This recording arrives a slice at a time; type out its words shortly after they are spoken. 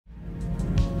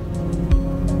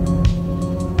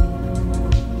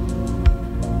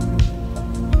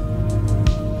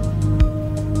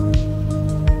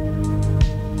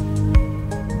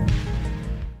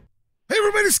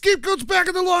SkapeGote's back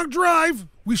in the long drive.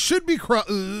 We should be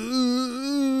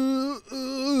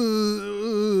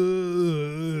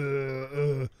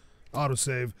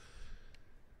autosave.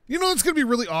 You know, it's going to be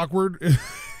really awkward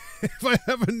if I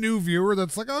have a new viewer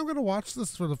that's like, oh, I'm going to watch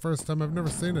this for the first time. I've never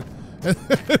seen it. And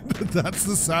that's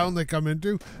the sound they come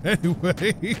into.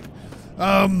 Anyway,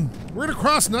 we're going to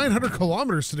cross 900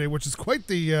 kilometers today, which is quite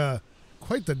the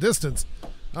distance.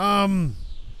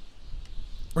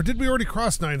 Or did we already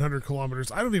cross 900 kilometers?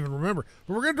 I don't even remember.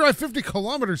 But we're going to drive 50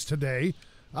 kilometers today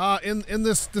in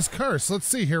this car. So let's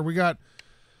see here. We got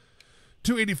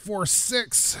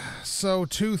 284.6, so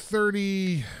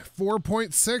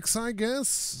 234.6, I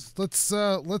guess. Let's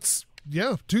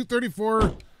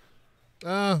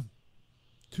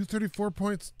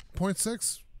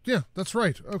 234.6. Yeah, that's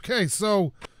right. Okay,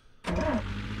 so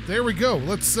there we go.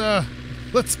 Let's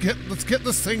get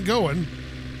this thing going.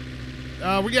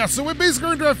 Yeah, so we're basically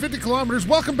going to drive 50 kilometers.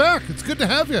 Welcome back. It's good to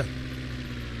have you.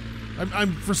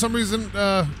 I'm for some reason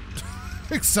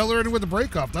accelerating with the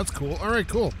brake off. That's cool. All right,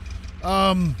 cool.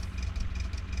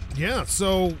 Yeah,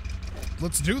 so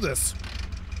let's do this.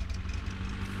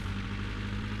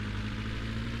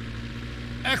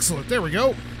 Excellent. There we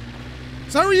go.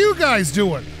 So how are you guys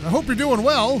doing? I hope you're doing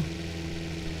well.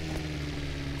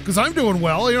 Because I'm doing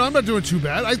well. You know, I'm not doing too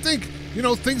bad. I think, you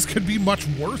know, things could be much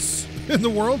worse in the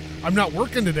world. I'm not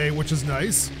working today, which is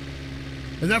nice.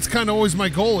 And that's kind of always my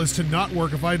goal, is to not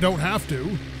work if I don't have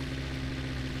to.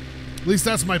 At least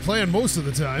that's my plan most of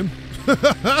the time.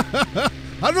 I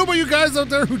don't know about you guys out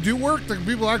there who do work, the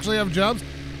people actually have jobs.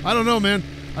 I don't know, man.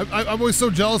 I'm always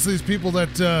so jealous of these people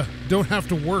that don't have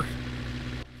to work.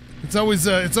 It's always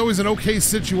an okay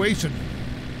situation.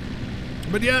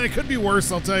 But yeah, it could be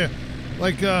worse, I'll tell you.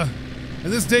 Like,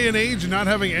 in this day and age, not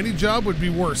having any job would be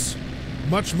worse.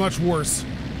 Much, much worse.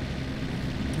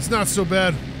 It's not so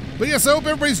bad. But yes, I hope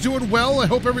everybody's doing well. I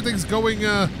hope everything's going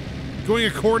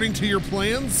according to your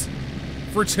plans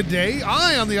for today.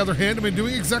 I, on the other hand, am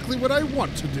doing exactly what I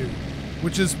want to do,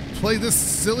 which is play this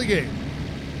silly game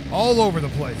all over the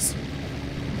place.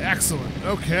 Excellent.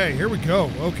 Okay, here we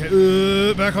go.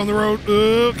 Okay, back on the road.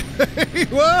 Okay,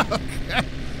 whoa. Okay.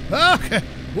 Okay.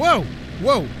 Whoa,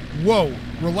 whoa, whoa.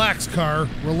 Relax, car.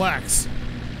 Relax.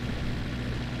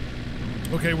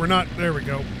 Okay, we're not. There we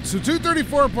go. So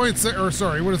 234.6, or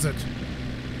sorry, what is it?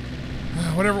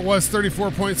 Whatever it was,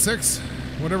 34.6.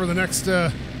 Whatever the next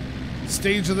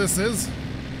stage of this is.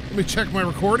 Let me check my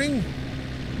recording.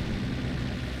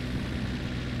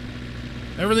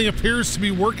 Everything appears to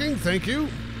be working. Thank you.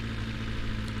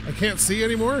 I can't see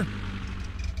anymore.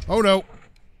 Oh no.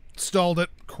 Stalled it.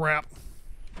 Crap.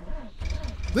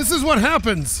 This is what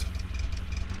happens.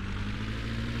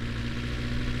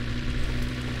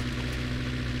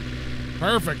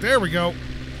 Perfect. There we go.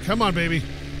 Come on, baby.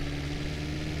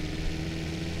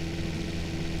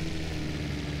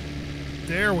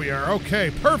 There we are. Okay,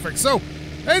 perfect. So,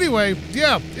 anyway,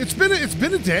 yeah, it's been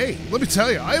a day. Let me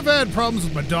tell you, I've had problems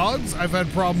with my dogs. I've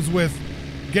had problems with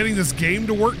getting this game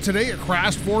to work today. It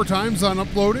crashed 4 times on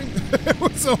uploading. It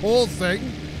was a whole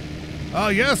thing.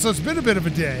 Yeah, so it's been a bit of a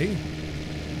day.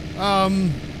 But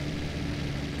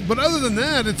other than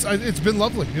that, it's been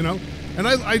lovely, you know. And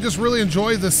I just really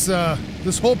enjoy this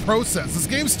this whole process. This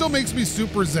game still makes me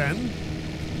super zen,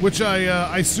 which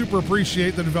I super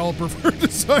appreciate the developer for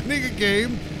designing a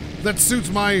game that suits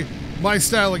my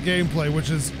style of gameplay, which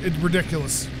is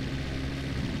ridiculous.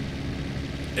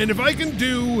 And if I can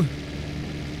do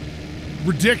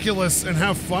ridiculous and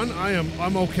have fun,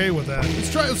 I'm okay with that.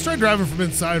 Let's try driving from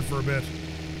inside for a bit.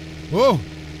 Whoa.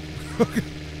 Okay.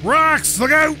 Rocks,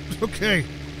 look out. Okay.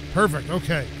 Perfect.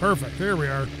 Okay. Perfect. There we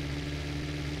are.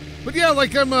 But yeah,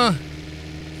 like I'm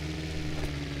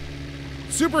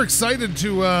super excited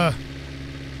to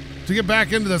get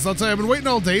back into this. I'll tell you, I've been waiting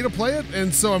all day to play it,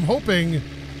 and so I'm hoping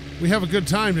we have a good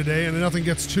time today and nothing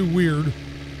gets too weird.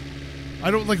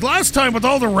 I don't like last time with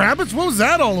all the rabbits. What was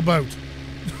that all about?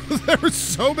 There were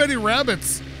so many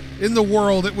rabbits in the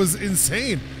world. It was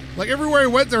insane. Like everywhere I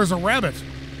went, there was a rabbit.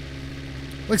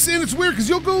 Like, see, and it's weird because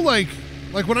you'll go like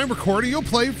when I'm recording, you'll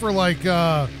play for like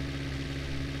 10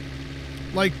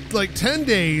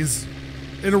 days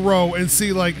in a row and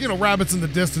see, like, you know, rabbits in the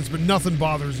distance, but nothing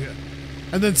bothers you.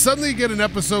 And then suddenly you get an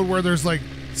episode where there's like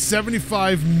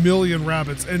 75 million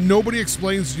rabbits and nobody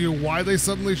explains to you why they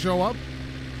suddenly show up.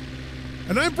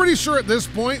 And I'm pretty sure at this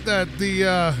point that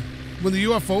when the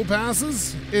UFO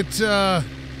passes,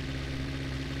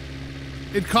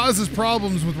 it causes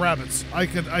problems with rabbits. I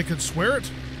could swear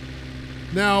it.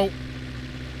 Now,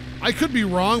 I could be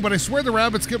wrong, but I swear the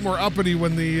rabbits get more uppity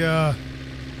when the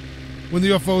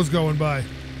UFO's going by.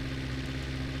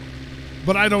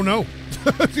 But I don't know.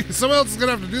 Someone else is going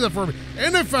to have to do that for me.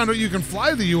 And I found out you can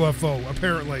fly the UFO,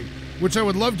 apparently, which I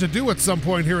would love to do at some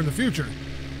point here in the future.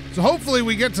 So hopefully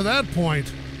we get to that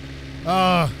point,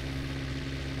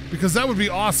 because that would be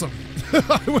awesome.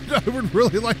 I would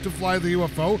really like to fly the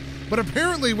UFO, but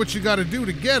apparently what you got to do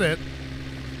to get it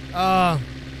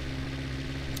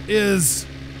is,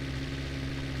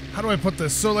 how do I put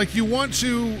this? So like you want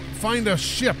to find a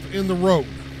ship in the road.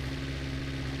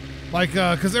 Like,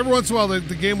 because every once in a while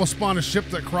the game will spawn a ship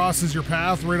that crosses your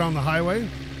path right on the highway.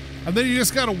 And then you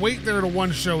just got to wait there till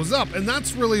one shows up. And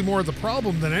that's really more the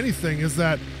problem than anything, is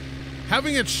that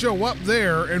having it show up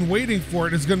there and waiting for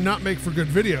it is going to not make for good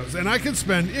videos. And I can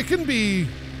spend, it can be,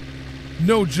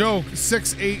 no joke,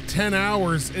 6, 8, 10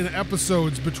 hours in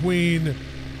episodes between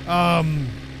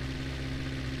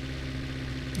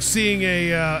seeing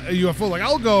a UFO. Like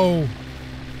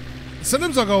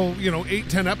sometimes I'll go, 8,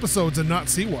 10 episodes and not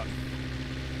see one.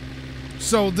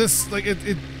 So this, like,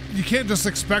 you can't just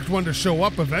expect one to show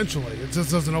up eventually. It just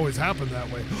doesn't always happen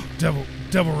that way. Devil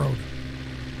Road.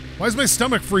 Why is my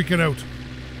stomach freaking out?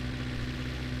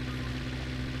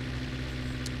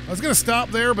 I was going to stop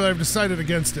there, but I've decided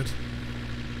against it.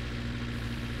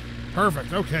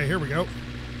 Perfect. Okay, here we go.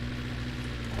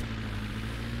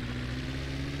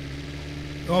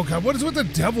 Oh, God. What is with the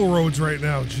devil roads right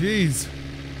now? Jeez.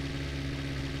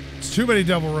 It's too many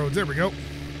devil roads. There we go.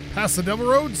 Past the devil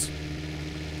roads.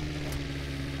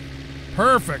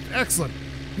 Perfect. Excellent.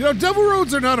 Devil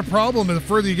roads are not a problem the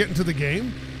further you get into the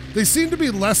game. They seem to be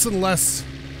less and less.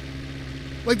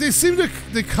 Like,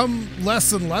 they come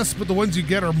less and less, but the ones you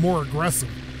get are more aggressive.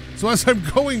 So as I'm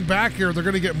going back here, they're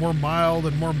going to get more mild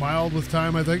and more mild with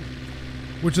time, I think,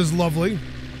 which is lovely.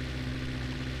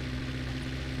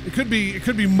 It could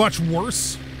be much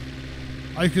worse,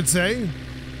 I could say.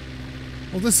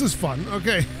 Well, this is fun.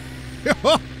 Okay.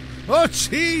 Oh,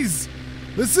 jeez.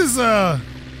 This is,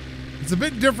 it's a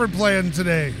bit different playing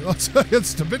today.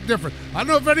 It's a bit different. I don't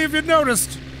know if any of you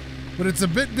noticed, but it's a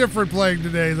bit different playing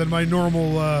today than my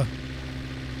normal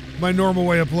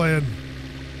way of playing.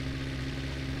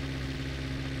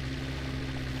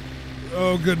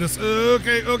 Oh, goodness.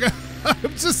 Okay.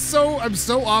 I'm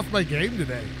so off my game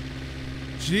today.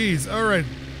 Jeez. All right.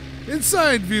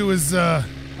 Inside view is,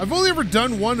 I've only ever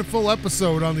done one full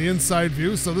episode on the inside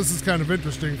view, so this is kind of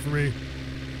interesting for me.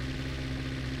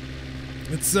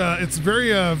 It's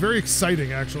very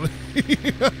exciting, actually.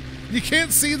 You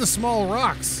can't see the small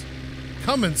rocks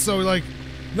coming, so like,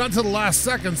 not to the last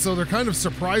second, so they're kind of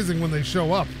surprising when they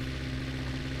show up.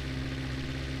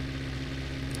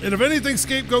 And if anything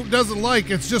SkapeGote doesn't like,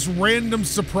 it's just random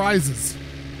surprises.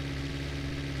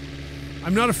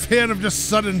 I'm not a fan of just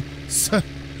sudden...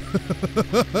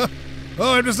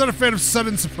 Oh, I'm just not a fan of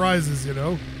sudden surprises,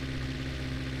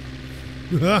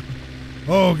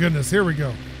 Oh, goodness, here we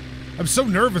go. I'm so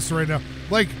nervous right now.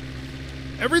 Like,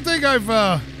 everything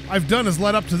I've done has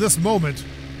led up to this moment,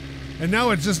 and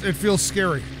now it feels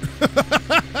scary.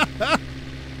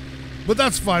 But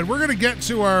that's fine. We're gonna get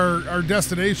to our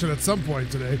destination at some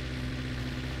point today.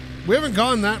 We haven't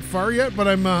gone that far yet, but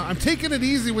I'm taking it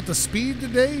easy with the speed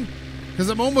today, because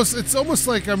it's almost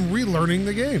like I'm relearning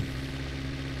the game.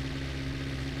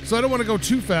 So I don't want to go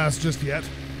too fast just yet,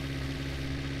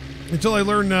 until I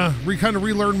learn kind of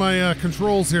relearn my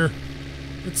controls here.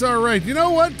 It's all right. You know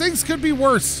what? Things could be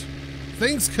worse.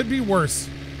 Things could be worse.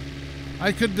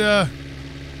 I could have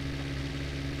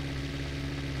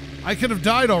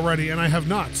died already, and I have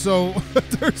not. So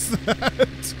there's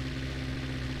that.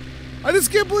 I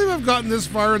just can't believe I've gotten this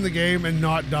far in the game and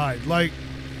not died. Like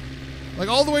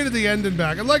all the way to the end and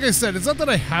back. And like I said, it's not that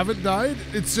I haven't died.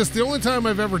 It's just the only time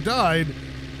I've ever died.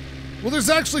 Well,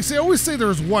 there's actually, I always say there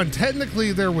was one.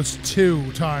 Technically, there was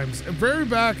 2 times. Very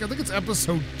back, I think it's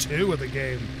episode 2 of the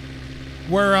game,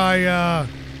 where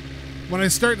when I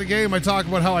start the game, I talk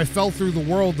about how I fell through the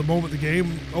world the moment the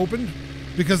game opened,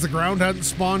 because the ground hadn't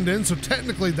spawned in, so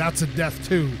technically that's a death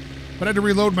too. But I had to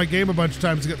reload my game a bunch of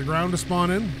times to get the ground to spawn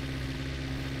in.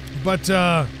 But,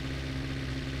 so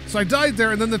I died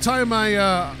there, and then the time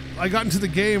I got into the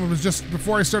game, it was just,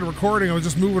 before I started recording, I was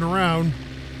just moving around.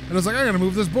 And I was like, I gotta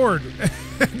move this board.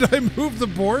 And I moved the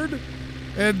board,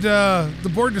 and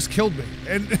the board just killed me.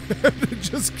 And it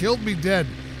just killed me dead.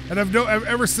 And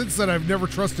ever since then, I've never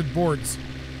trusted boards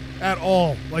at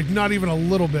all. Like, not even a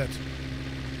little bit.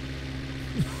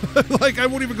 Like, I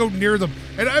won't even go near them.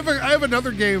 And I have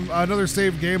another game, another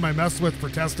save game I mess with for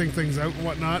testing things out and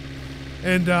whatnot.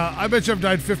 And I bet you I've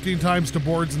died 15 times to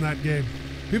boards in that game.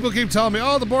 People keep telling me,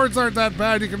 oh, the boards aren't that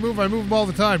bad. You can move them. I move them all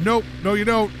the time. Nope. No, you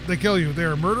don't. They kill you.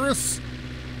 They're murderous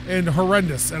and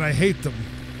horrendous, and I hate them.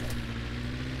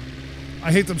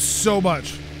 I hate them so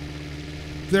much.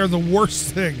 They're the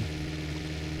worst thing.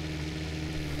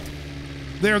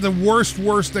 They're the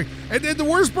worst thing. And the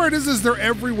worst part is they're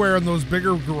everywhere in those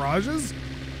bigger garages.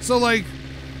 So like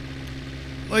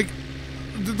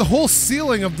the whole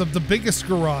ceiling of the biggest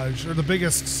garage, or the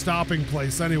biggest stopping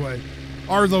place anyway,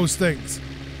 are those things.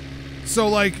 So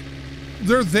like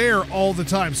they're there all the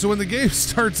time. So when the game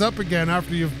starts up again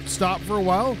after you've stopped for a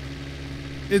while,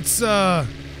 it's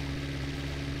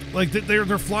like they're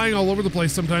flying all over the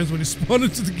place sometimes when you spawn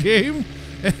into the game,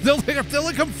 and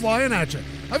they'll come flying at you.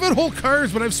 I've had whole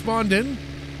cars when I've spawned in,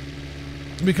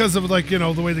 because of like, you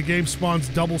know, the way the game spawns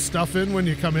double stuff in when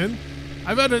you come in.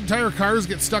 I've had entire cars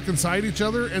get stuck inside each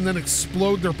other and then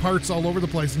explode their parts all over the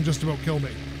place and just about kill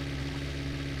me.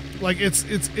 Like it's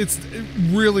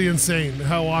really insane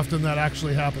how often that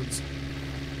actually happens.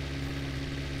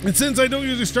 And since I don't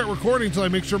usually start recording until I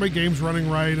make sure my game's running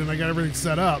right and I got everything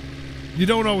set up, you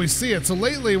don't always see it. So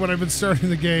lately when I've been starting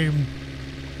the game,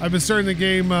 I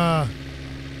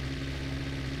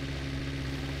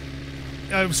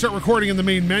start recording in the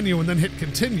main menu and then hit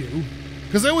continue.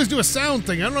 Because I always do a sound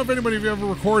thing. I don't know if anybody of you ever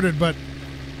recorded, but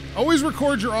always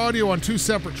record your audio on 2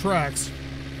 separate tracks.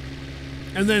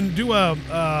 And then do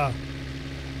a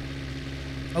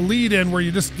lead in where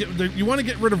you just you want to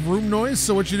get rid of room noise.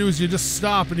 So what you do is you just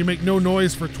stop and you make no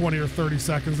noise for 20 or 30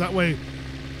 seconds. That way,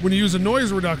 when you use a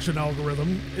noise reduction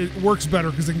algorithm, it works better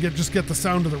because it can just get the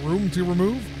sound of the room to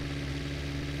remove.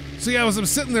 So yeah, as I'm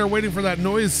sitting there waiting for that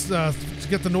noise to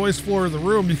get the noise floor of the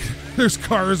room, there's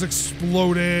cars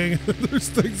exploding. There's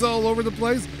things all over the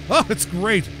place. Oh, it's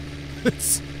great.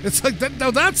 It's like that. Now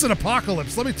that's an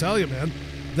apocalypse. Let me tell you, man.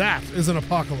 That is an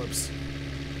apocalypse.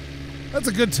 That's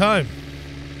a good time.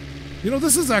 You know,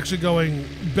 this is actually going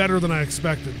better than I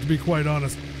expected, to be quite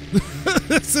honest.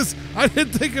 I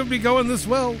didn't think it would be going this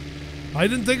well.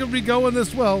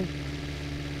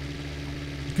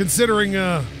 Considering,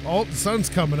 the sun's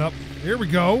coming up. Here we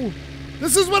go.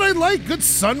 This is what I like. Good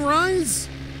sunrise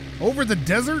over the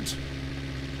desert.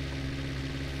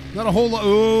 Not a whole lot.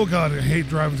 Oh, God, I hate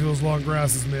driving through those long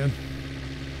grasses, man.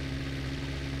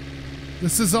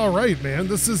 This is all right, man.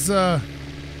 This is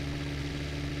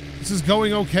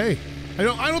going okay. I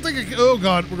don't think oh,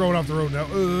 God, we're going off the road now.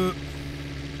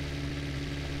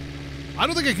 I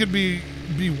don't think it could be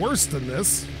worse than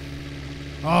this.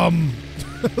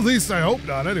 At least I hope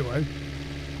not, anyway.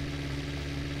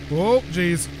 Oh,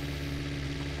 geez.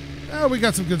 We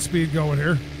got some good speed going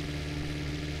here.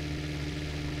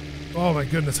 Oh my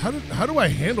goodness, how do I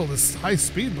handle this high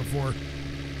speed before?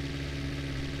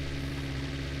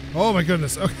 Oh my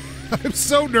goodness. Okay. I'm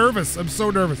so nervous.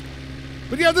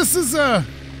 But yeah, this is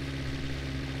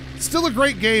still a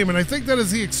great game, and I think that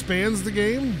as he expands the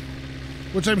game,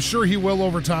 which I'm sure he will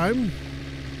over time,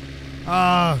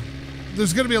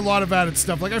 there's going to be a lot of added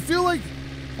stuff. Like, I feel like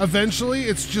eventually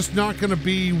it's just not going to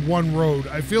be one road.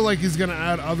 I feel like he's going to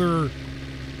add other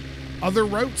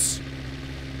routes.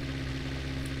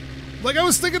 Like, I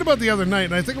was thinking about the other night,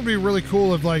 and I think it would be really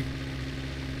cool if, like,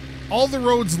 all the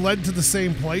roads led to the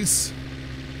same place,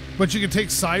 but you could take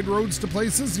side roads to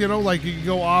places, you know, like you could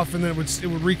go off and then it would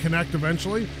reconnect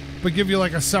eventually, but give you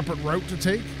like a separate route to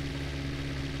take.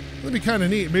 That'd be kind of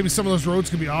neat. Maybe some of those roads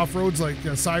could be off roads, like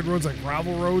side roads, like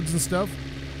gravel roads and stuff.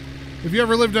 If you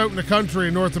ever lived out in the country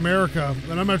in North America,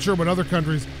 and I'm not sure about other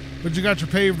countries, but you got your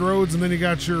paved roads and then you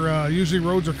got your, usually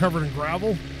roads are covered in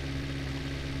gravel.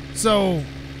 So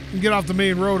you get off the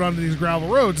main road onto these gravel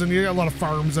roads, and you got a lot of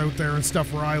farms out there and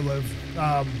stuff where I live.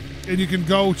 And you can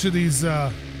go to these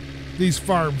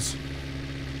farms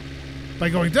by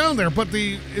going down there, but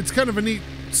it's kind of a neat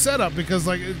setup because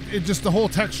like it just the whole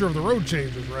texture of the road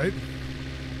changes, right?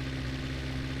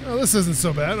 Oh, this isn't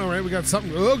so bad. All right, we got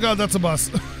something. Oh God, that's a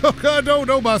bus. Oh God,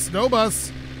 no bus.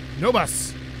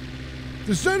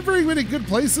 There's not very many good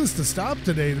places to stop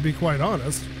today, to be quite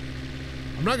honest.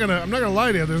 I'm not gonna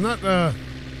lie to you. There's not a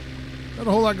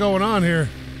whole lot going on here.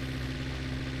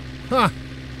 Huh.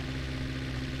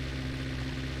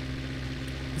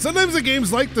 Sometimes the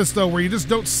games like this, though, where you just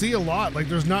don't see a lot. Like,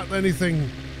 there's not anything,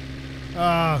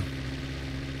 not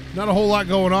a whole lot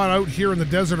going on out here in the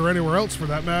desert or anywhere else, for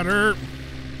that matter.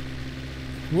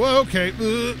 Whoa, okay.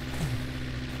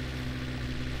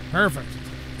 Perfect.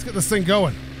 Let's get this thing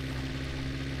going.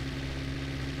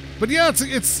 But yeah,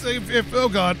 it's oh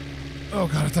God. Oh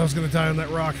God, I thought I was going to die on that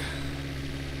rock.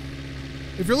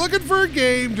 If you're looking for a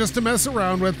game just to mess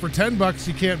around with for $10,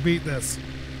 you can't beat this.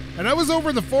 And I was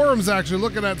over the forums actually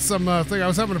looking at some thing. I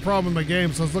was having a problem with my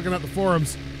game, so I was looking at the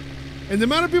forums. And the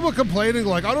amount of people complaining,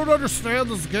 like, I don't understand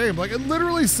this game. Like, it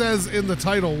literally says in the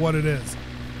title what it is.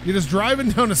 You're just driving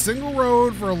down a single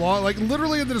road for a long, like,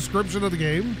 literally in the description of the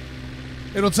game.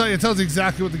 It tells you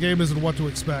exactly what the game is and what to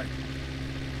expect.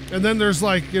 And then there's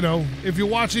like, you know, if you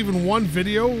watch even one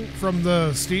video from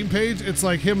the Steam page, it's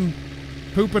like him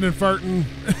pooping and farting.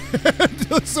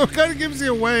 So it kind of gives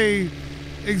you away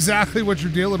exactly what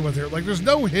you're dealing with here. Like, there's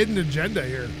no hidden agenda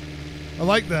here. I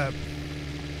like that.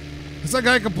 It's that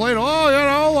guy complaining, oh, you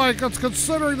know, like, it's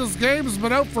considering this game has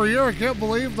been out for a year. I can't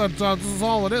believe that this is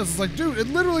all it is. It's like, dude, it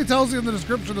literally tells you in the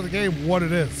description of the game what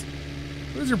it is.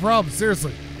 What is your problem?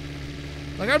 Seriously.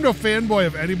 Like, I'm no fanboy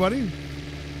of anybody.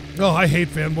 Oh, I hate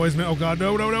fanboys, man. Oh, God,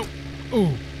 no.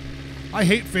 Ooh. I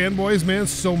hate fanboys, man,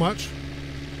 so much.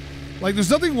 Like,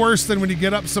 there's nothing worse than when you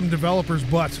get up some developer's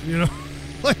butt, you know?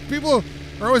 Like, people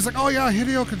are always like, oh, yeah,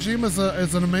 Hideo Kojima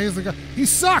is an amazing guy. He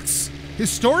sucks. His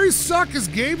stories suck. His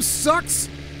game sucks.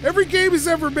 Every game he's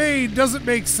ever made doesn't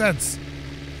make sense.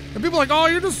 And people are like, oh,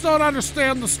 you just don't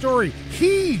understand the story.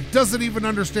 He doesn't even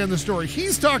understand the story.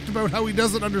 He's talked about how he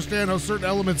doesn't understand how certain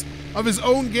elements of his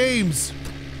own games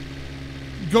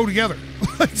go together.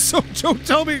 Like, so don't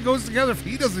tell me it goes together if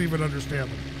he doesn't even understand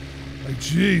them. Like,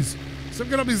 jeez. Stop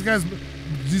getting up these guys'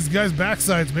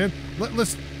 backsides, man.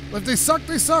 If they suck,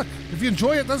 they suck. If you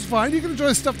enjoy it, that's fine. You can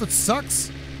enjoy stuff that sucks.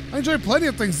 I enjoy plenty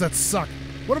of things that suck.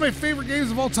 One of my favorite games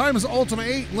of all time is Ultima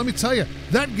 8. And let me tell you,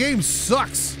 that game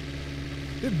sucks.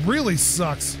 It really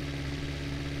sucks.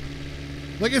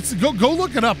 Like, it's go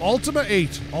look it up. Ultima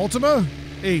 8. Ultima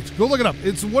 8. Go look it up.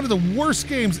 It's one of the worst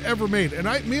games ever made. And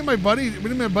me and my buddy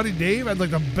Dave had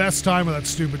like the best time with that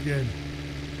stupid game.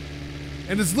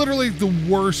 And it's literally the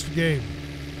worst game.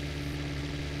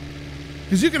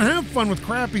 Because you can have fun with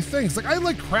crappy things. Like, I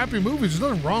like crappy movies.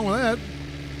 There's nothing wrong with that.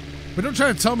 But don't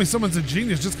try to tell me someone's a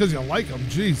genius just because you like them.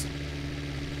 Jeez.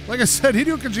 Like I said,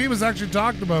 Hideo Kojima's actually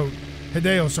talked about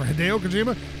Hideo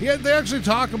Kojima. He actually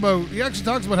talks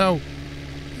about how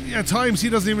at times he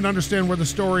doesn't even understand where the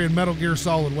story in Metal Gear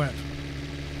Solid went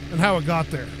and how it got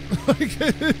there.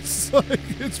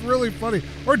 It's really funny.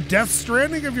 Or Death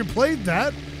Stranding. Have you played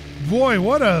that? Boy,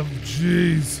 what a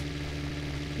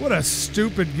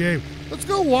stupid game. Let's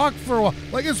go walk for a while.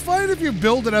 Like, it's fine if you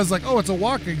build it as like, oh, it's a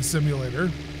walking simulator.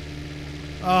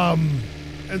 And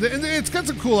it's got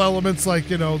some cool elements, like,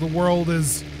 you know, the world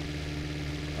is,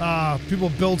 people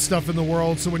build stuff in the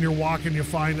world, so when you're walking, you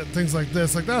find it, things like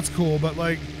this. Like, that's cool, but,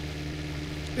 like,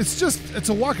 it's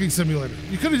a walking simulator.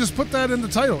 You could have just put that in the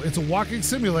title. It's a walking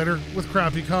simulator with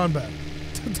crappy combat.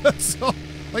 That's all.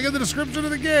 Like, in the description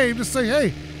of the game, just say,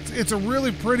 hey, it's a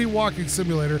really pretty walking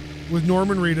simulator with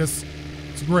Norman Reedus.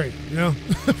 It's great, you know?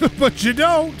 But you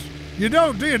don't, do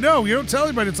you? No, you don't tell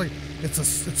anybody. It's like, it's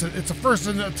a first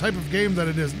in a type of game that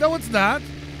it is. No, it's not.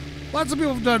 Lots of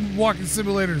people have done walking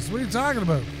simulators. What are you talking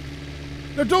about?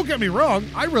 Now, don't get me wrong.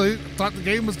 I really thought the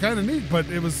game was kind of neat, but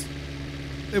it was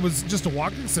just a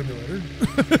walking simulator.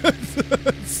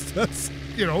 that's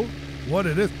you know what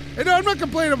it is. And no, I'm not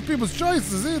complaining about people's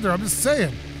choices either. I'm just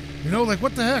saying, you know, like,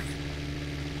 what the heck?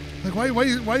 Like, why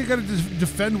you got to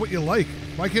defend what you like?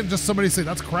 Why can't just somebody say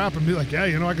that's crap and be like, yeah,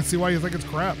 you know, I can see why you think it's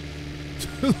crap.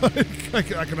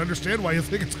 Like, I can understand why you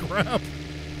think it's crap.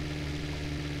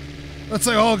 Let's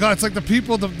say, oh God, it's like the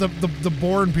people, the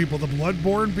born people, the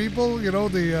blood-born people, you know,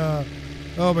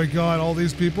 oh my God, all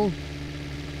these people.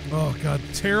 Oh God,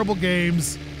 terrible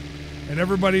games, and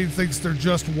everybody thinks they're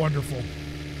just wonderful.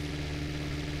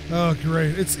 Oh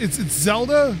great, it's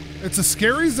Zelda. It's a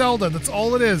scary Zelda. That's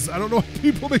all it is. I don't know why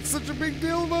people make such a big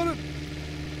deal about it.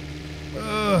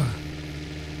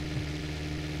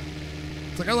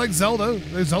 It's like, I like Zelda.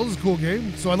 Zelda's a cool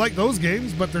game, so I like those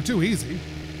games, but they're too easy.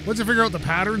 Once you figure out the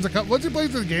patterns, once you play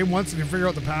through the game once and you figure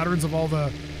out the patterns of all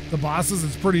the bosses,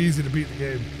 it's pretty easy to beat the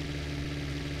game.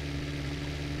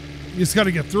 You just got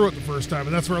to get through it the first time,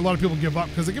 and that's where a lot of people give up,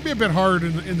 because it can be a bit hard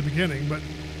in the beginning, but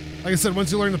like I said,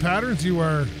 once you learn the patterns,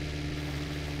 you're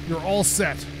all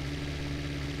set.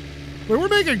 But we're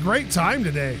making great time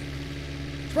today.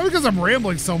 It's probably because I'm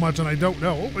rambling so much and I don't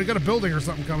know. Oh, we got a building or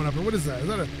something coming up. Or what is that? Is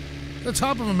that the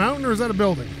top of a mountain, or is that a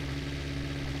building?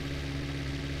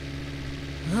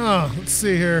 Oh, let's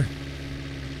see here.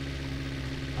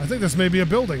 I think this may be a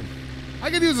building. I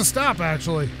could use a stop,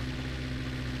 actually.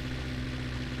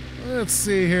 Let's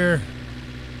see here.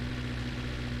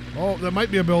 Oh, that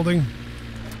might be a building.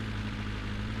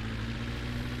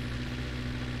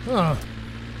 Huh.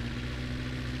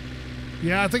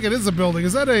 Yeah, I think it is a building.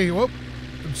 Is that a... Whoop.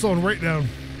 I'm slowing right down.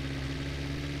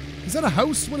 Is that a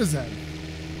house? What is that?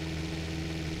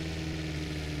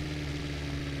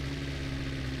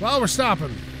 Well, we're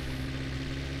stopping.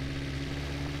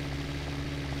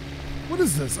 What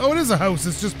is this? Oh, it is a house.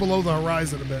 It's just below the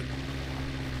horizon a bit.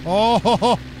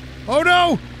 Oh, oh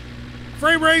no!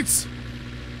 Frame rates!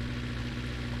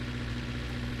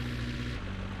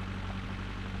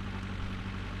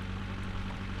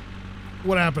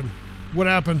 What happened? What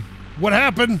happened? What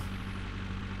happened?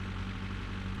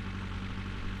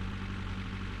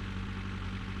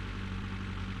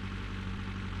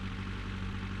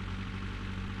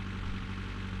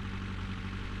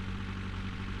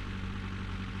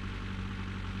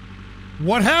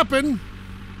 What happened?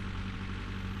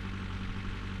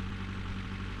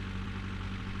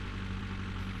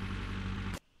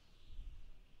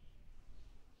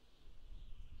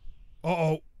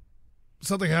 Uh-oh.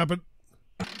 Something happened.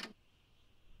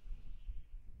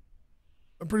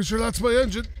 I'm pretty sure that's my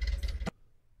engine.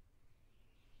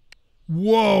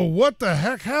 Whoa, what the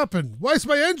heck happened? Why is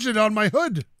my engine on my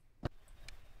hood?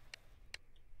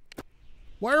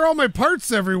 Why are all my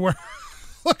parts everywhere?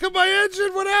 Look at my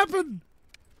engine, what happened?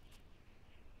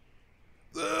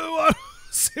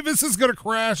 See, this is gonna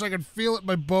crash. I can feel it in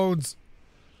my bones.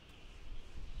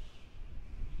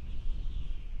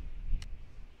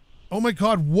 Oh my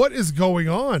God, what is going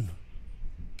on?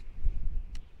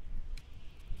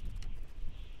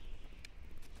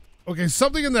 Okay,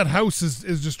 something in that house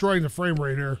is destroying the frame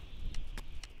rate here.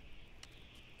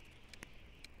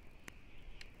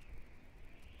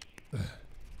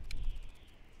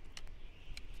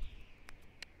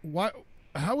 Why?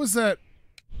 How is that?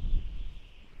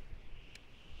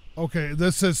 Okay,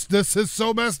 this is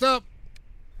so messed up.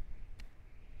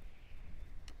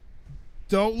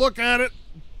 Don't look at it.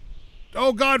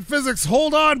 Oh God, physics,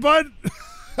 hold on, bud.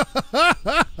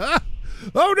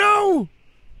 Oh no!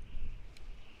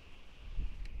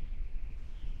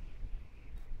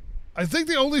 I think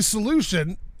the only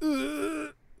solution...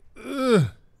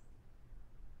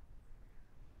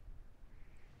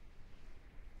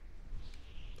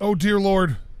 Oh dear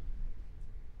Lord.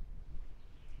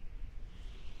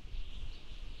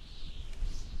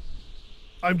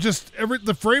 I'm just,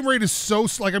 the frame rate is so,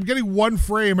 like I'm getting one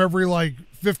frame every like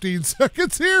 15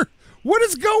 seconds here. What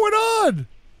is going on?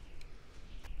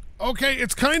 Okay,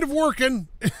 it's kind of working.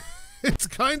 It's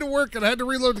kind of working. I had to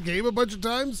reload the game a bunch of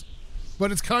times,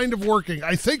 but it's kind of working.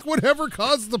 I think whatever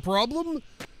caused the problem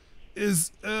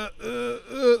is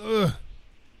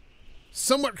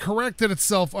somewhat corrected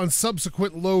itself on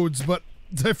subsequent loads, but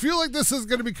I feel like this is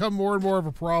going to become more and more of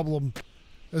a problem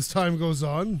as time goes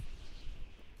on.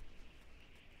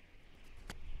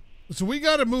 So we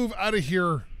got to move out of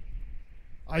here,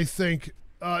 I think,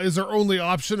 is our only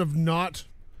option of not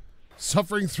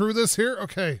suffering through this here.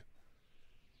 Okay.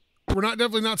 We're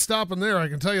definitely not stopping there, I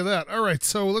can tell you that. All right,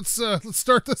 so let's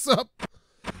start this up.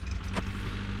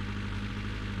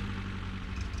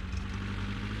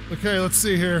 Okay, let's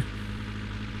see here.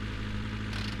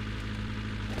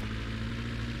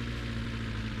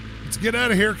 Let's get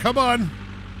out of here. Come on.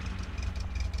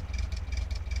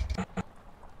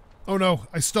 Oh no,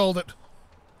 I stalled it.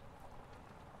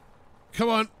 Come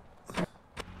on.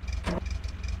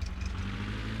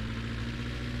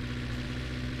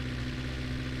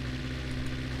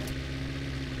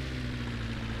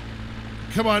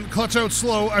 Come on, clutch out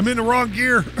slow. I'm in the wrong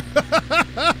gear.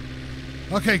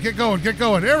 Okay, get going, get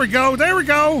going. There we go, there we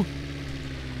go.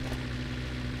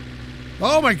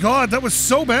 Oh my God, that was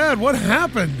so bad. What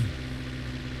happened?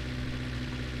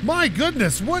 My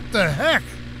goodness, what the heck?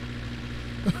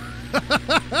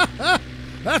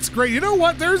 That's great. You know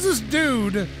what? There's this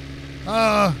dude,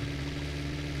 I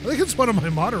think it's one of my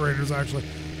moderators actually,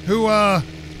 who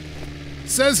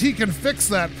says he can fix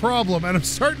that problem, and I'm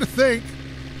starting to think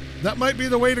that might be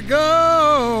the way to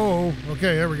go.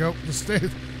 Okay, there we go. Just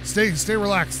stay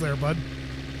relaxed there, bud.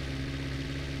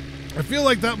 I feel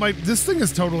like this thing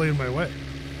is totally in my way.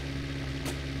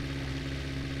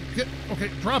 Okay,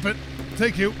 drop it.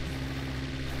 Thank you.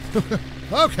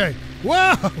 Okay.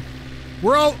 Wow.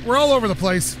 We're all over the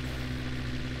place.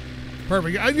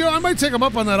 Perfect. I might take him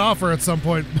up on that offer at some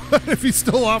point, but if he's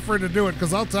still offering to do it,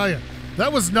 because I'll tell you,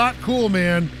 that was not cool,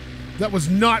 man. That was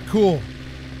not cool.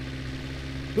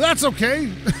 But that's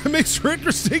okay. It makes for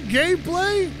interesting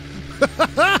gameplay.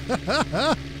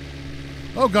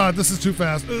 Oh God, this is too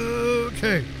fast.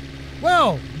 Okay.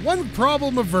 Well, one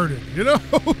problem averted, you know?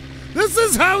 This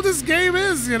is how this game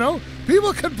is, you know?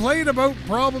 People complain about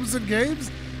problems in games.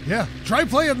 Yeah, try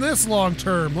playing this long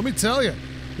term, let me tell you.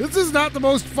 This is not the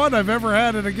most fun I've ever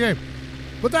had in a game.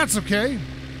 But that's okay.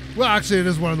 Well, actually, it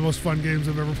is one of the most fun games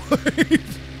I've ever played.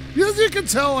 As you can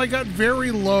tell, I got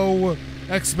very low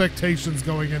expectations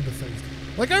going into things.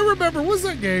 Like, I remember, what was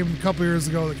that game a couple years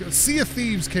ago? Like, Sea of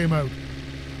Thieves came out.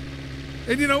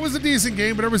 And, you know, it was a decent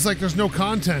game, but everybody's like, there's no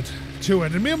content to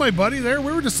it. And me and my buddy there,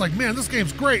 we were just like, man, this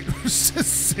game's great. We're just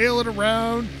sailing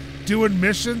around, doing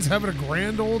missions, having a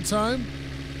grand old time.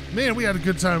 Man, we had a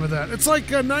good time with that. It's like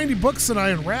 90 Books and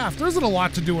I in Raft. There isn't a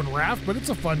lot to do in Raft, but it's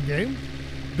a fun game.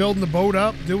 building the boat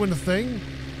up, doing the thing.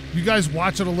 You guys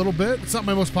watch it a little bit. It's not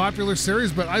my most popular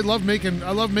series, but I love making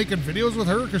videos with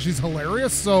her because she's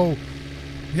hilarious. So,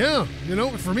 yeah, you know,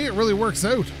 for me, it really works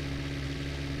out.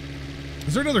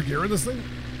 Is there another gear in this thing?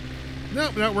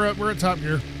 No, we're at top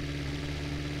gear. I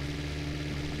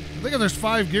think there's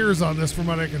 5 gears on this from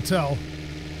what I can tell.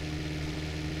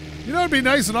 You know, it'd be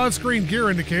nice, an on-screen gear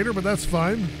indicator, but that's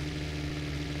fine.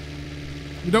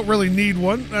 You don't really need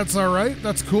one. That's all right.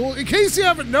 That's cool. In case you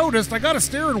haven't noticed, I got a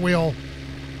steering wheel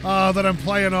that I'm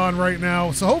playing on right now.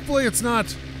 So hopefully it's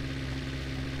not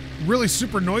really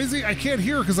super noisy. I can't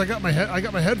hear because I got my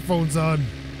headphones on,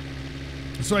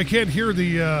 so I can't hear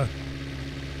the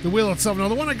wheel itself. Now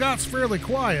the one I got's fairly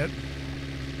quiet,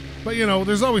 but you know,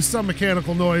 there's always some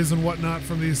mechanical noise and whatnot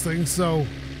from these things, so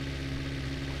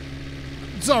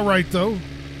it's all right though.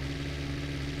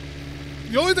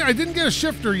 The only thing, I didn't get a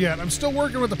shifter yet. I'm still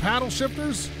working with the paddle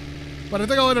shifters, but I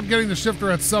think I'll end up getting the shifter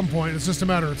at some point. It's just a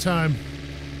matter of time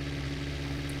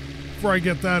before I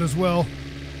get that as well.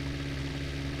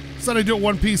 Said I do it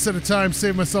one piece at a time,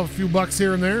 save myself a few bucks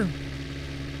here and there.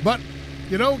 But,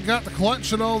 you know, got the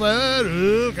clutch and all that.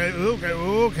 Okay,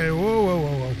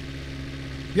 whoa.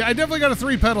 Yeah, I definitely got a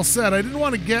 3-pedal set. I didn't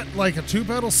want to get like a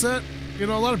 2-pedal set. You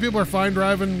know, a lot of people are fine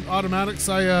driving automatics.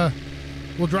 I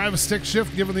will drive a stick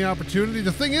shift given the opportunity.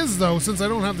 The thing is, though, since I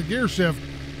don't have the gear shift,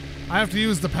 I have to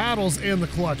use the paddles and the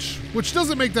clutch, which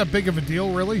doesn't make that big of a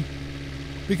deal, really.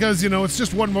 Because, you know, it's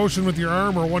just one motion with your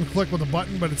arm or one click with a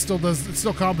button, but it still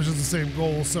accomplishes the same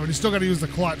goal. So you still got to use the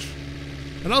clutch.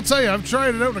 And I'll tell you, I've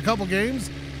tried it out in a couple games.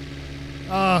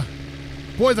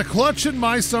 Boy, the clutch in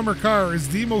my summer car is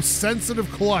the most sensitive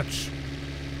clutch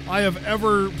I have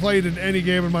ever played in any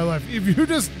game in my life. If you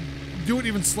just do it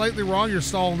even slightly wrong, you're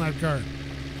stalling that car.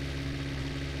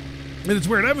 And it's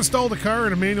weird. I've installed a car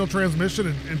in a manual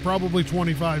transmission in probably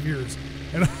 25 years.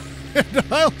 And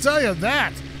I'll tell you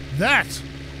that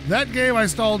game I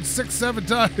stalled 6-7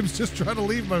 times just trying to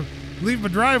leave my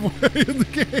driveway in the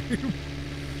game.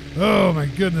 Oh my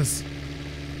goodness.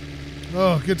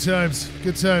 Oh, good times.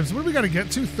 Good times. What do we got to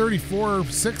get to?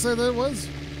 34.6, I think it was?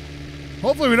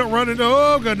 Hopefully we don't run into...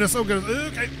 Oh, goodness. Oh, goodness.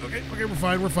 Okay. We're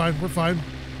fine.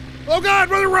 Oh, God,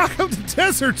 Brother Rock of the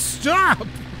Desert. Stop.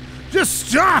 Just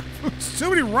stop. There's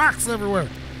too many rocks everywhere.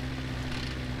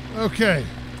 Okay.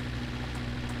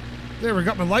 There, we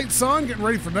got my lights on, getting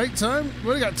ready for nighttime. We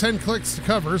only got 10 clicks to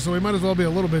cover, so we might as well be a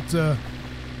little bit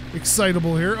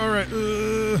excitable here. All right.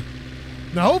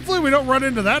 Now, hopefully we don't run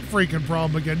into that freaking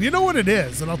problem again. You know what it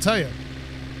is, and I'll tell you.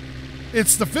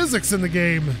 It's the physics in the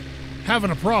game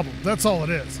having a problem. That's all it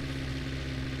is.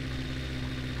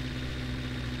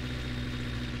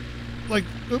 Like,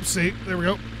 oopsie. There we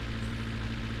go.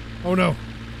 Oh, no.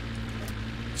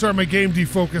 Sorry, my game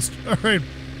defocused. All right.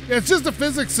 Yeah, it's just the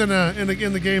physics in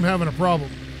the game having a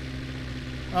problem.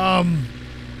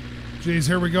 Geez,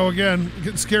 here we go again. I'm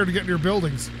getting scared to get near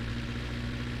buildings.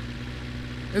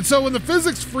 And so when the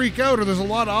physics freak out or there's a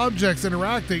lot of objects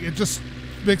interacting, it just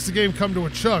makes the game come to a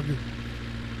chug.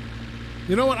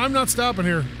 You know what? I'm not stopping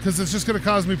here because it's just going to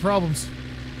cause me problems.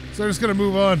 So I'm just going to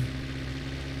move on.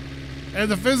 And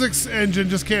the physics engine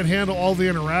just can't handle all the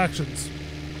interactions.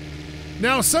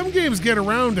 Now, some games get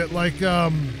around it, like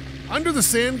Under the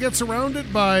Sand gets around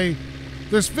it by...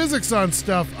 There's physics on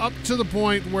stuff up to the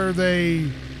point where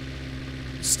they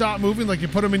stop moving, like you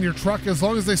put them in your truck. As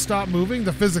long as they stop moving,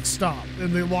 the physics stop,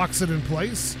 and it locks it in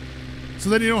place.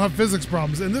 So then you don't have physics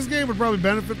problems. And this game would probably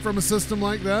benefit from a system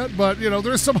like that, but, you know,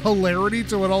 there's some hilarity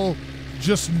to it all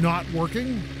just not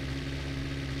working.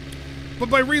 But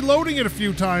by reloading it a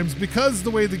few times, because the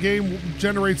way the game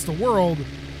generates the world...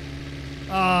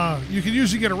 you can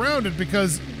usually get around it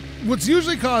because what's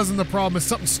usually causing the problem is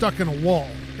something stuck in a wall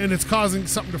and it's causing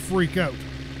something to freak out.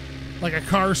 Like a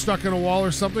car stuck in a wall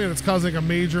or something and it's causing a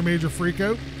major freak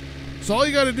out. So all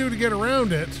you got to do to get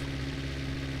around it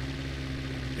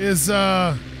is, you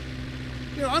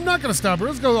know, I'm not going to stop here.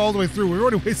 Let's go all the way through. We've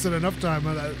already wasted enough time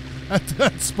on at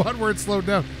that spot where it slowed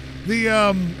down.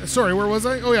 Sorry, where was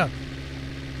I? Oh, yeah.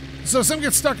 So some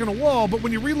get stuck in a wall, but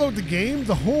when you reload the game,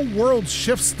 the whole world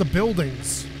shifts the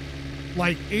buildings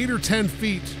like 8 or 10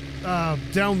 feet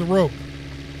down the road.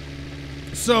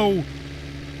 So,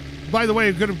 by the way,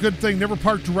 a good thing, never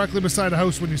park directly beside a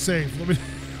house when you save.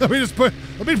 Let me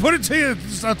put it to you.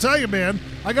 I'll tell you, man,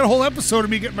 I got a whole episode of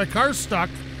me getting my car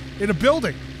stuck in a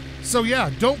building. So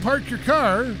yeah, don't park your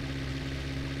car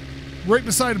right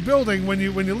beside a building when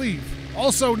you leave.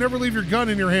 Also, never leave your gun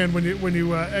in your hand when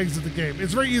you exit the game.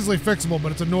 It's very easily fixable,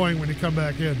 but it's annoying when you come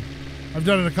back in. I've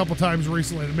done it a couple times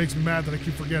recently, and it makes me mad that I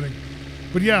keep forgetting.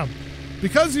 But yeah,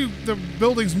 because the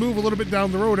buildings move a little bit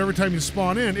down the road every time you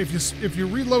spawn in. If you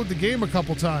reload the game a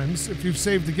couple times, if you've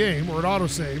saved the game or it auto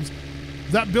saves,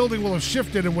 that building will have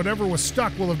shifted and whatever was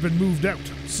stuck will have been moved out.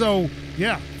 So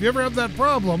yeah, if you ever have that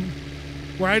problem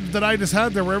that I just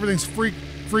had there, where everything's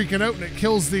freaking out and it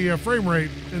kills the frame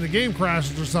rate and the game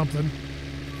crashes or something,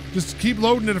 just keep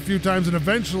loading it a few times and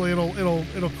eventually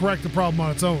it'll correct the problem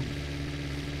on its own.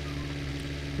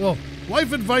 Well,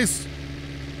 life advice.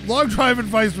 Long drive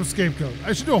advice with SkapeGote.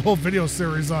 I should do a whole video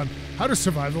series on how to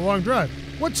survive the long drive.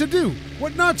 What to do,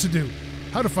 what not to do,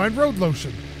 how to find road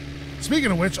lotion.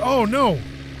 Speaking of which, oh no,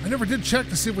 I never did check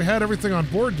to see if we had everything on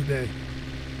board today.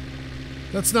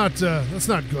 That's not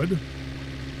good.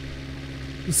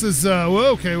 This is,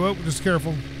 okay, well, just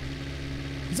careful.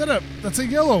 That's a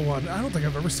yellow one. I don't think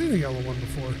I've ever seen a yellow one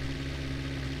before.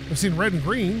 I've seen red and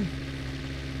green.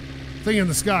 Thing in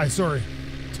the sky, sorry.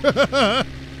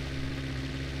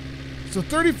 So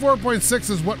 34.6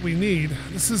 is what we need.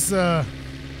 This is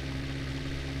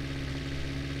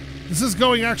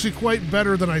going actually quite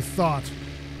better than I thought.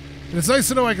 And it's nice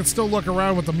to know I can still look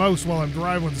around with the mouse while I'm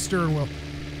driving with the steering wheel.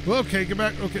 Well, okay, get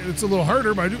back. Okay, it's a little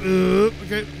harder, but I do.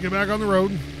 Okay, get back on the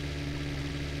road.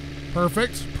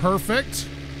 Perfect, perfect.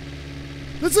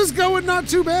 This is going not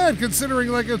too bad considering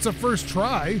like it's a first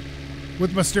try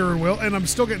with my steering wheel, and I'm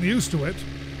still getting used to it.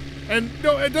 And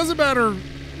no, it doesn't matter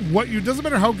doesn't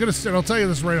matter how good a steering, I'll tell you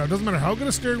this right now, it doesn't matter how good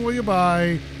a steering wheel you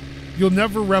buy, you'll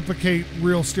never replicate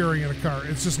real steering in a car.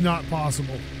 It's just not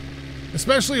possible.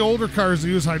 Especially older cars that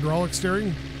use hydraulic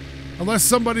steering. Unless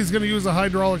somebody's going to use a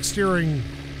hydraulic steering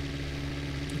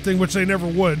thing, which they never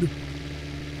would,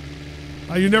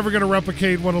 you're never going to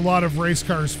replicate what a lot of race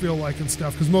cars feel like and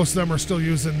stuff, because most of them are still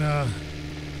using, well,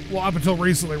 up until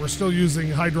recently, we're still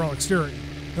using hydraulic steering.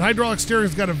 And hydraulic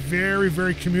steering's got a very,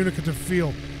 very communicative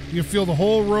feel. You can feel the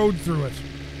whole road through it.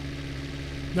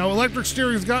 Now, electric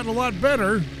steering's gotten a lot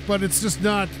better, but it's just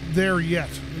not there yet,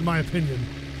 in my opinion.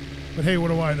 But hey, what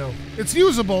do I know? It's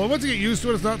usable, and once you get used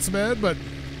to it, it's not so bad, but...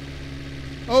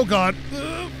 Oh, God.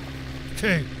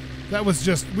 Okay. That was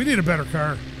just... We need a better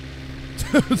car.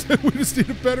 We just need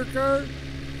a better car?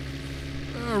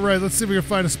 All right, let's see if we can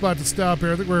find a spot to stop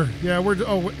here. I think we're... Yeah, we're...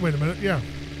 Oh, wait a minute. Yeah.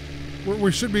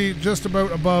 We should be just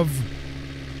about above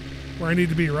where I need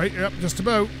to be, right? Yep, just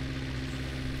about.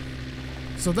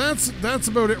 So that's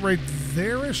about it right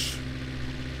there-ish.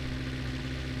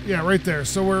 Yeah, right there.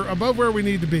 So we're above where we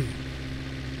need to be.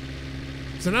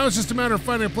 So now it's just a matter of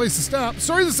finding a place to stop.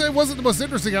 Sorry to say it wasn't the most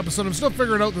interesting episode. I'm still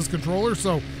figuring out this controller,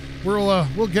 so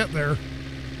we'll get there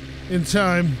in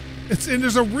time. And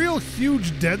there's a real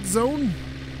huge dead zone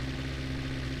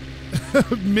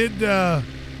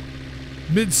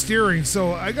mid steering,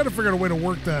 so I got to figure out a way to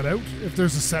work that out if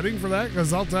there's a setting for that,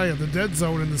 because I'll tell you, the dead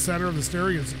zone in the center of the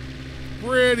steering is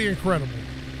pretty incredible.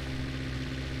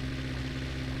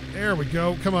 There we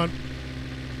go. Come on.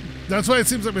 That's why it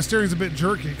seems like my steering's a bit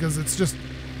jerky, because it's just,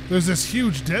 there's this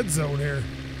huge dead zone here.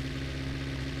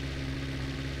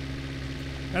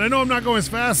 And I know I'm not going as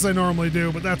fast as I normally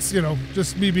do, but that's, you know,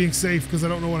 just me being safe because I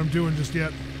don't know what I'm doing just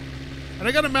yet. And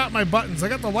I got to map my buttons. I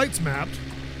got the lights mapped.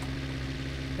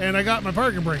 And I got my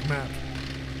parking brake mapped.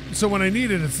 So when I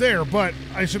need it, it's there. But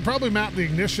I should probably map the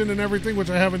ignition and everything, which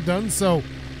I haven't done. So,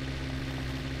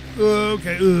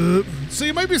 okay. So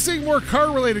you might be seeing more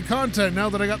car-related content now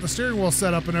that I got the steering wheel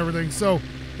set up and everything. So,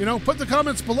 you know, put the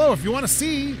comments below if you want to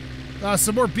see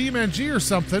some more BeamNG or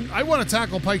something. I want to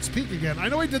tackle Pikes Peak again. I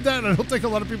know I did that, and I don't think a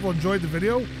lot of people enjoyed the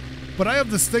video, but I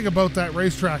have this thing about that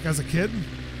racetrack as a kid.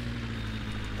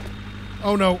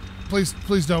 Oh no, please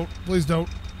don't, please don't.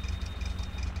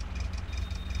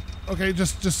 Okay,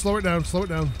 just slow it down, slow it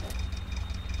down.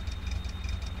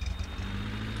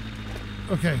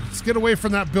 Okay, let's get away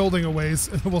from that building a ways,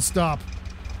 and we'll stop,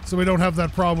 so we don't have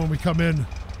that problem when we come in.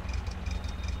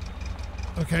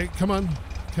 Okay, come on.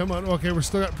 Come on. Okay, we're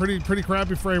still got pretty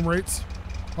crappy frame rates.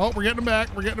 Oh, we're getting them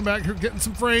back. We're getting them back. We're getting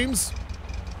some frames.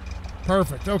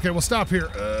 Perfect. Okay, we'll stop here.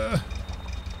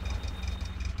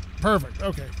 Perfect.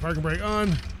 Okay, parking brake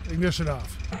on. Ignition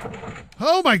off.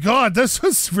 Oh my God, this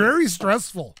was very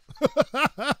stressful.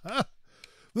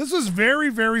 This was very,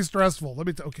 very stressful. Let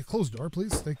me. Okay, close door,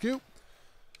 please. Thank you.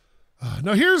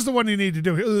 Now here's the one you need to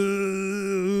do.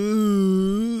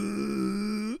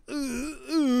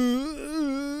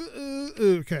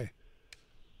 Okay.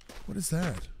 What is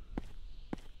that?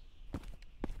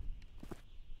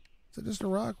 Is that just a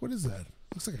rock? What is that?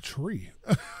 Looks like a tree.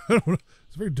 I don't know.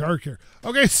 It's very dark here.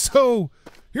 Okay, so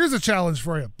here's a challenge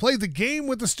for you. Play the game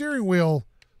with the steering wheel,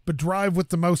 but drive with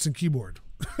the mouse and keyboard.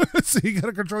 So you got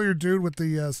to control your dude with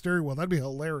the steering wheel. That'd be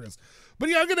hilarious. But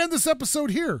yeah, I'm going to end this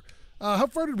episode here. How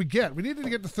far did we get? We needed to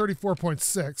get to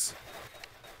 34.6.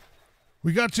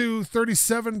 We got to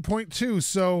 37.2,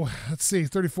 so let's see,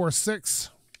 34.6.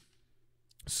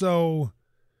 So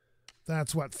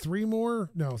that's what, 3 more?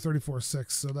 No,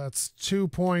 34.6. So that's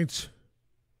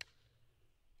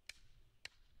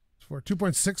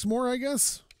 2.6 more, I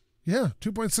guess. Yeah,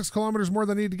 2.6 kilometers more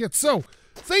than I need to get. So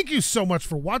thank you so much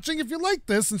for watching. If you like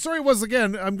this, and sorry it was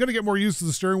again, I'm going to get more used to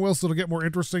the steering wheel, so it'll get more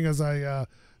interesting as I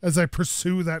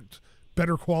pursue that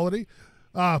better quality.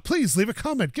 Please leave a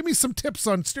comment. Give me some tips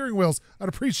on steering wheels. I'd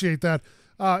appreciate that.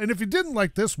 And if you didn't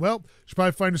like this, well, you should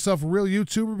probably find yourself a real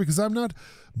YouTuber because I'm not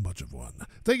much of one.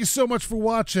 Thank you so much for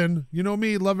watching. You know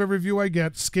me, love every view I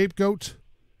get. SkapeGote.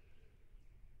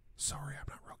 Sorry, I'm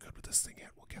not real good with this thing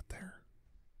yet. We'll get there.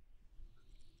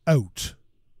 Out.